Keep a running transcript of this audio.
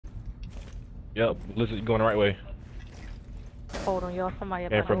Yep, listen, going the right way. Hold on, y'all. Somebody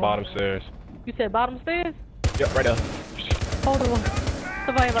up And for bottom stairs. You said bottom stairs? Yep, right there. Hold on.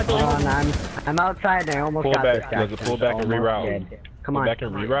 Somebody about to Hold on, I'm outside and I almost pull got back, this guy. pull back and reroute. Come Pull on. back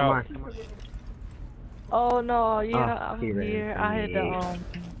and reroute. Come on. Oh no, yeah, Oh, I'm he ran here. for I had me. to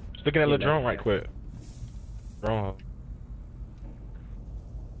Just look at that little drone right quick. Drone.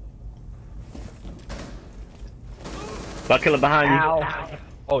 Buck killer behind you. Ow.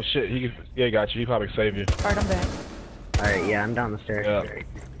 Oh shit, he got you. He probably saved you. Alright, I'm back. Alright, yeah, I'm down the stairs. Yeah.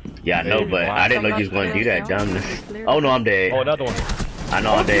 Yeah, I know, Maybe. but I didn't know you was gonna do that dumbness. Oh no, I'm dead. Oh, another one. I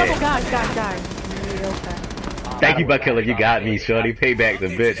know I'm dead. Guys. Yeah, okay. Thank you, Buck killer. You got me, shorty. Payback's a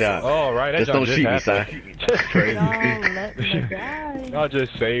bitch, huh? Oh, right. That Just don't jump shoot me, son. happened. Just crazy. Y'all let me die. Y'all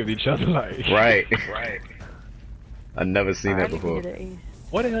just saved each other like. Right. I've never seen that Alright, before. let me get an ace.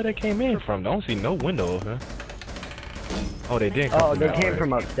 Where the hell they came in from? Don't see no window, huh? Oh, they did. Oh, they came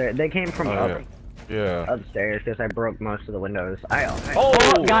from upstairs. They came from Yeah. upstairs because I broke most of the windows.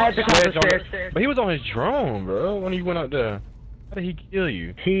 Oh, guy at the top of the Sledge on stairs. But he was on his drone, bro. When he went up there, how did he kill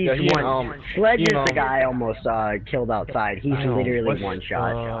you? He's Yeah, he one. Sledge he is in, the guy almost killed outside. He's literally what's, one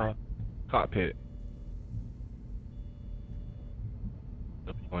shot. Cockpit.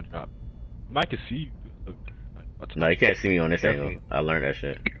 One drop. Mike can see you. No, you can't see me on this angle. I learned that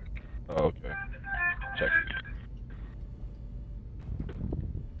shit. Oh, okay. Check.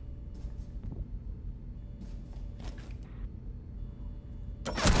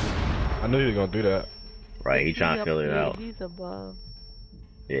 I knew he was gonna do that. Right, he trying to fill it out. He's above.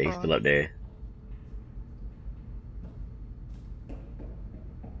 Yeah, he's still up there.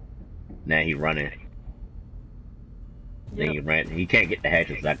 Now he running. Then he ran. He can't get the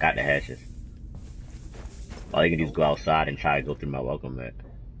hatches, 'cause I got the hatches. All you can do is go outside and try to go through my welcome mat.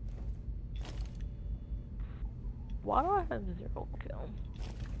 Why do I have 0 kill?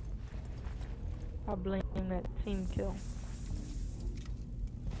 I blame that team kill.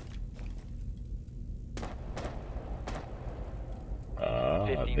 A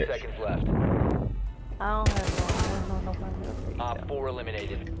 15 bitch. seconds left. I don't know nobody else. Op 4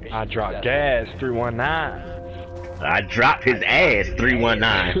 eliminated. Mission I dropped successful. gas 319. I dropped his ass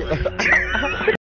 319.